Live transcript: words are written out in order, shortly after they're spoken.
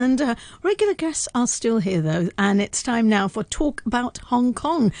And regular guests are still here, though, and it's time now for Talk About Hong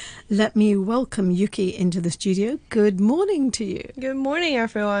Kong. Let me welcome Yuki into the studio. Good morning to you. Good morning,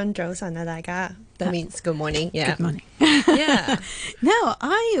 everyone. 早晨啊，大家. That means good morning. Yeah. Good morning. Yeah. Now,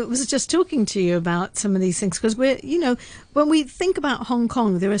 I was just talking to you about some of these things because when we think about Hong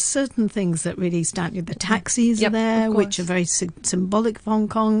Kong, there are certain things that really stand you. The taxis are there, which are very symbolic of Hong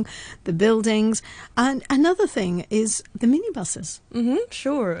Kong, the buildings. And another thing is the minibuses.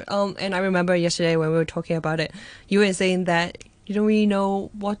 Sure. And I remember yesterday when we were talking about it, you were saying that you don't really know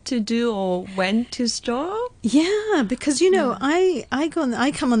what to do or when to stop. Yeah, because I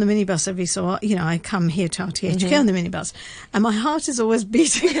come on the minibus every so I come here to RTHK on the minibus, and my heart is always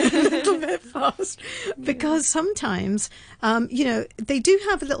beating a little bit fast because sometimes they do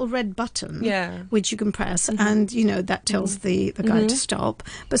have a little red button which you can press, and that tells the guy to stop.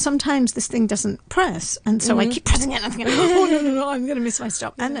 But sometimes this thing doesn't press, and so I keep pressing it, and I'm thinking, no, I'm going to miss my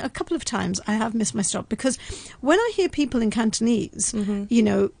stop. And a couple of times I have missed my stop because when I hear people in Cantonese,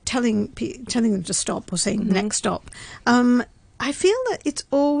 telling them to stop or saying next stop, I feel that it's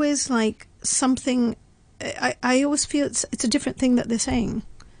always like something. I always feel it's a different thing that they're saying.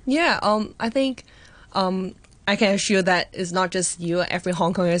 Yeah. I think. I can assure that it's not just you. Every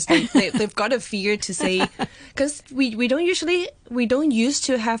Hong Kongers, they've got a fear to say, because we don't used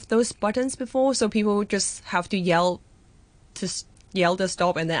to have those buttons before, so people just have to yell to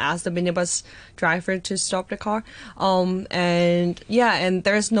stop and then ask the minibus driver to stop the car. And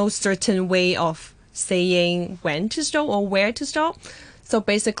there's no certain way of saying when to stop or where to stop. So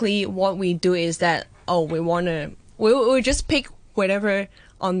basically, what we do is that we just pick whatever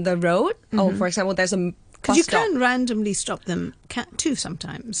on the road. For example, there's a because you can randomly stop them too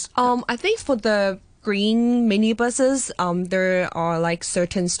sometimes. I think for the green minibuses, there are like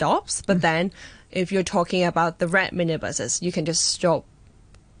certain stops, but then if you're talking about the red minibuses, you can just stop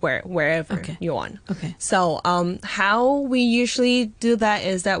wherever you want. Okay. So how we usually do that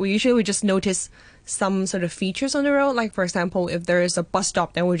is that we just notice some sort of features on the road. Like, for example, if there is a bus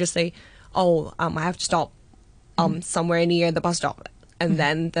stop, then we just say, I have to stop somewhere near the bus stop. And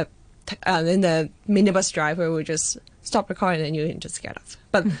then the minibus driver will just stop the car and then you can just get off.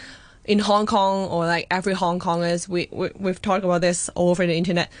 But in Hong Kong, or like every Hong Kongers, we've talked about this all over the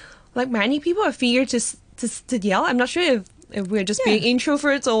internet. Like, many people are feared to yell. I'm not sure if we're just being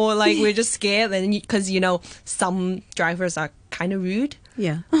introverts or like we're just scared, and because some drivers are kind of rude.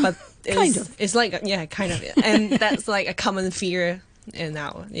 Yeah, but kind of. It's like kind of, and that's like a common fear.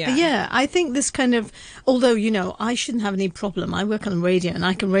 Now, I think this kind of, although I shouldn't have any problem. I work on the radio and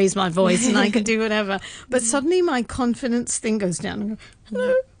I can raise my voice and I can do whatever. But suddenly my confidence thing goes down. And I go,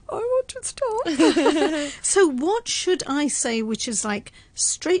 hello, I want to stop. So what should I say, which is like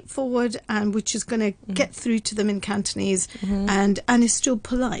straightforward and which is going to get through to them in Cantonese and is still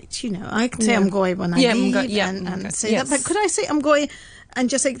polite? I can say I'm going when I leave and say that. But could I say I'm going? And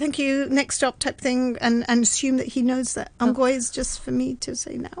just say, thank you, next stop type thing, and assume that he knows that Angkor is just for me to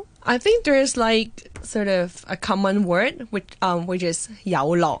say now? I think there's like sort of a common word, which is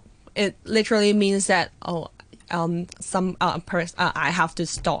yao lok. It literally means that, I have to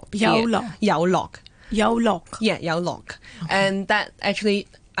stop. Yao lok. Yao lok. Yao lok. Yeah, yao lok. Okay. And that actually,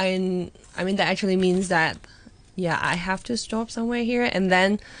 that actually means that, I have to stop somewhere here. And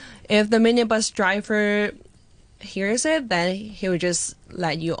then if the minibus driver hears it, then he will just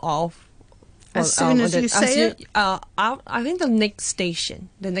let you off as soon as you say it. I think the next station,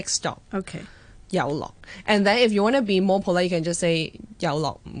 the next stop. Okay. Yao lok. And then if you want to be more polite, you can just say yao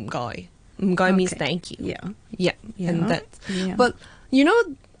lok,唔該. 唔該means thank you. Yeah. And that. Yeah. But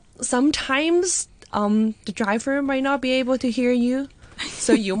sometimes the driver might not be able to hear you.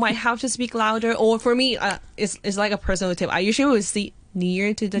 So you might have to speak louder. Or for me, it's like a personal tip. I usually will sit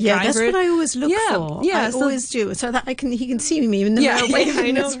near to the driver. Yeah, that's what I always look for. Yeah, I always do. So that he can see me even though I'm away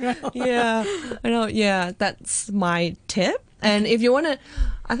from as well. Yeah, I know. Yeah, that's my tip. And if you want to,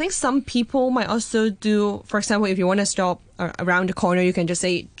 I think some people might also do, for example, if you want to stop around the corner, you can just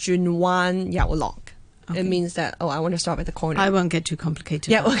say 轉彎右落. It means that, I want to stop at the corner. I won't get too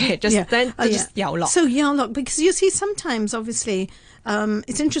complicated. Yeah, okay. Just yao lok. So yao lok, because you see sometimes, obviously,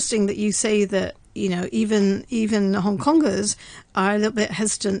 it's interesting that you say that, even Hong Kongers are a little bit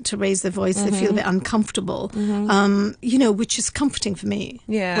hesitant to raise their voice. They feel a bit uncomfortable, which is comforting for me.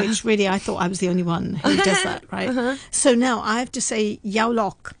 Yeah. Which really, I thought I was the only one who does that, right? So now I have to say yao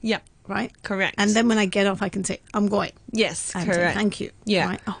lok. Yeah. Right? Correct. And then when I get off, I can say, I'm going. Yes, and correct. Thank you. Yeah.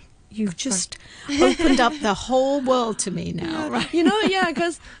 Right? Oh, you've just opened up the whole world to me now, right?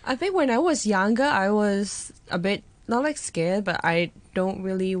 Because I think when I was younger, I was a bit, not like scared, but I don't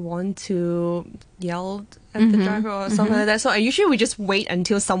really want to yell at the driver or something like that. So I usually would just wait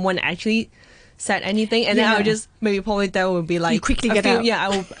until someone actually said anything, and then I would just probably that would be like you quickly a get few, out.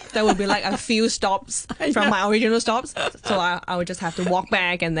 Yeah, that would be like a few stops from my original stops. So I would just have to walk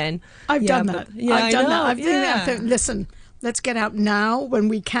back, and then I've done that. I've done that. I've been there. I Yeah. thought, listen, let's get out now when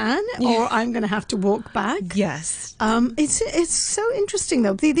we can, or I'm going to have to walk back. Yes. It's so interesting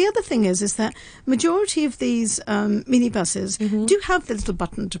though. The other thing is that majority of these minibuses do have the little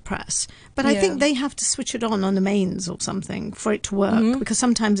button to press, but I think they have to switch it on the mains or something for it to work, because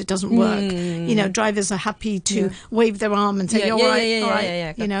sometimes it doesn't work. You know, drivers are happy to wave their arm and say, "All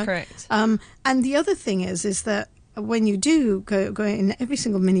right." You know, correct. And the other thing is that when you do go in every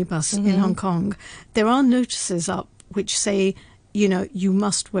single minibus in Hong Kong, there are notices up which say, you know, you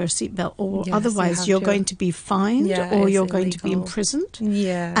must wear a seatbelt, or otherwise you're going to be fined, or you're going to be imprisoned.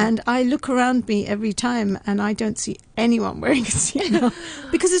 Yeah. And I look around me every time and I don't see anyone wearing a seatbelt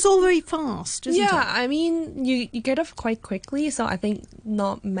because it's all very fast, isn't it? Yeah, I mean, you get off quite quickly, so I think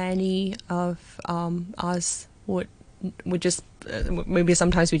not many of us would just maybe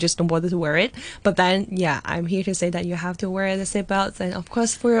sometimes we just don't bother to wear it. But then, yeah, I'm here to say that you have to wear the seatbelts, and of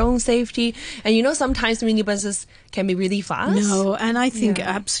course for your own safety. And you know, sometimes minibuses can be really fast. No, and I think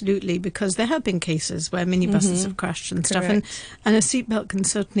absolutely, because there have been cases where minibuses have crashed and stuff, and a seatbelt can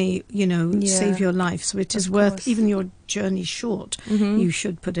certainly, you know, save your life. So it is worth, even your journey short, you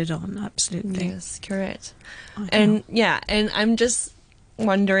should put it on. Absolutely. Yes, correct. And I'm just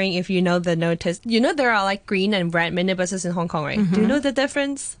wondering if you know the notice. You know, there are like green and red minibuses in Hong Kong, right? Do you know the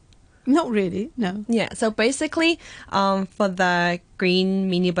difference? Not really, no. Yeah, so basically, for the green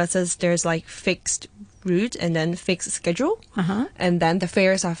minibuses, there's like fixed route and then fixed schedule, and then the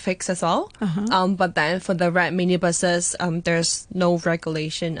fares are fixed as well. But then for the red minibuses, there's no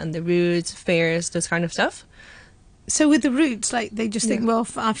regulation on the routes, fares, this kind of stuff. So with the routes, like they just think, well,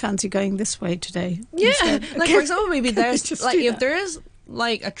 I fancy going this way today. Yeah, instead. like for example, maybe there's just like do if that. there is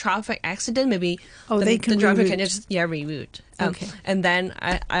like a traffic accident, maybe they can the driver reroute. can just reroute. Okay. And then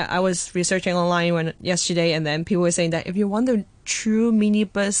I was researching online yesterday, and then people were saying that if you want the true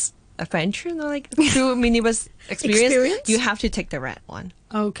minibus adventure, like true minibus experience, you have to take the red one.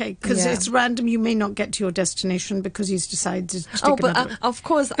 Okay, because it's random. You may not get to your destination because he's decided to stick another. Of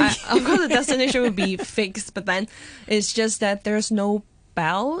course, the destination would be fixed, but then it's just that there's no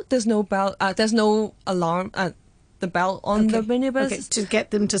bell. There's no bell. There's no alarm. The bell on the minibus to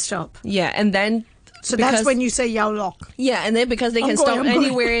get them to stop. Yeah, and then that's when you say "Yao Lock." Yeah, and then because they can stop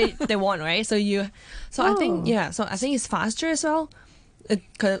anywhere they want, right? So I think it's faster as well.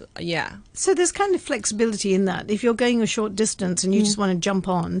 So there's kind of flexibility in that. If you're going a short distance and you just want to jump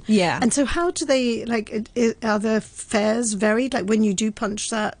on. Yeah. And so how do they, like, are the fares varied? Like when you do punch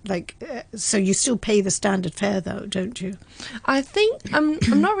that, like, so you still pay the standard fare though, don't you? I think, I'm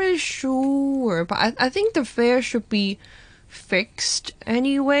not really sure, but I think the fare should be fixed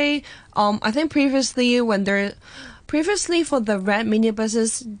anyway. I think previously for the red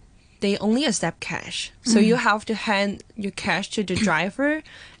minibuses, they only accept cash. So you have to hand your cash to the driver,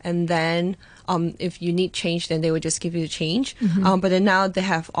 and then if you need change, then they would just give you the change. But then now they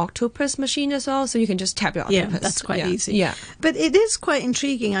have octopus machine as well, so you can just tap your octopus. Yeah, that's quite easy. Yeah. But it is quite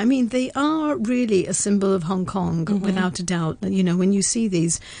intriguing. I mean, they are really a symbol of Hong Kong, without a doubt. You know, when you see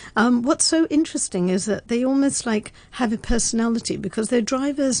these. What's so interesting is that they almost like have a personality, because their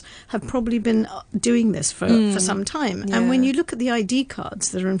drivers have probably been doing this for some time. Yeah. And when you look at the ID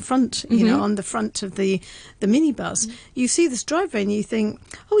cards that are in front, you know, on the front of the minibus, you see this driver and you think,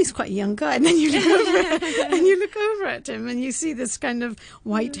 oh, he's quite a young guy. And then you look over at him and you see this kind of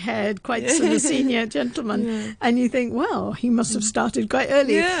white-haired, quite sort of senior gentleman, and you think, well, he must have started quite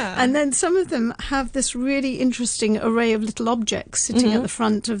early. Yeah. And then some of them have this really interesting array of little objects sitting at the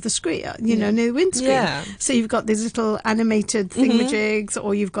front of the screen, you know, near the windscreen. Yeah. So you've got these little animated thingamajigs,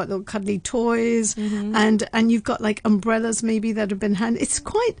 or you've got little cuddly toys, and you've got like umbrellas maybe that have been handed. It's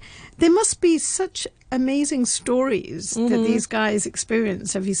quite, there must be such amazing stories that these guys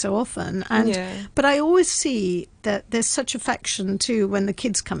experience every so often, and but I always see that there's such affection too when the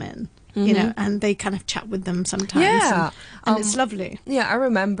kids come in, you know, and they kind of chat with them sometimes, and it's lovely. Yeah, I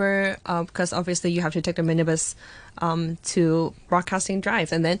remember because obviously you have to take the minibus to Broadcasting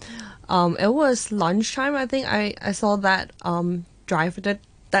Drive, and then it was lunchtime. I think I saw that driver.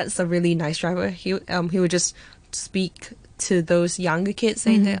 That's a really nice driver. He would just speak to those younger kids,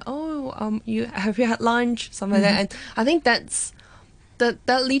 saying that, you had lunch, something like that. And I think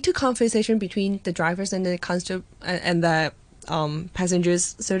that lead to conversation between the drivers and the constable and the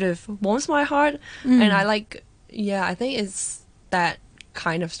passengers sort of warms my heart. And I think it's that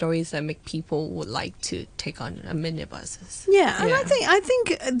kind of stories that make people would like to take on a minibus. Yeah, and I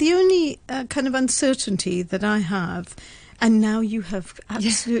think the only kind of uncertainty that I have, and now you have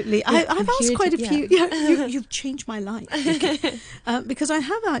absolutely, I've asked quite a few. Yeah, you've changed my life, Vicky. Because I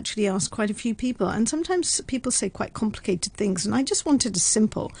have actually asked quite a few people, and sometimes people say quite complicated things, and I just wanted a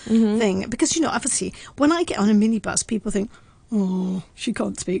simple thing because obviously when I get on a minibus, people think, oh, she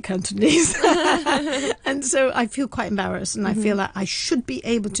can't speak Cantonese. And so I feel quite embarrassed, and I feel like I should be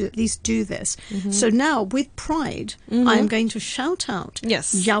able to at least do this. So now, with pride, I'm going to shout out,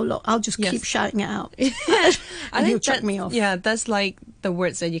 Yao Lok. I'll just keep shouting it out. And he'll chuck me off. Yeah, that's like the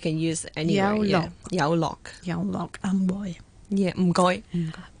words that you can use anywhere. Yao Lok. Yao Lok. Amboy. Yeah, Mgoy.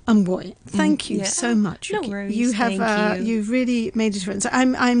 Amboy. Thank you so much. No Yuki. worries. You have Thank you. you've really made a difference.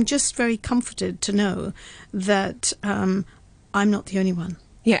 I'm just very comforted to know that I'm not the only one.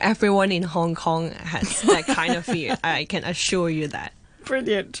 Yeah, everyone in Hong Kong has that kind of fear. I can assure you that.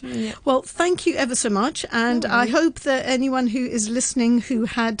 Brilliant. Yeah. Well, thank you ever so much. And I hope that anyone who is listening who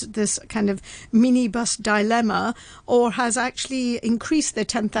had this kind of minibus dilemma or has actually increased their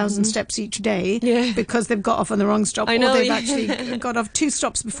 10,000 steps each day because they've got off on the wrong stop, or they've actually got off 2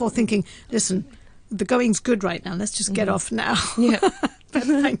 stops before thinking, listen, the going's good right now. Let's just get off now. Yeah. But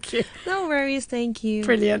thank you. No worries. Thank you. Brilliant.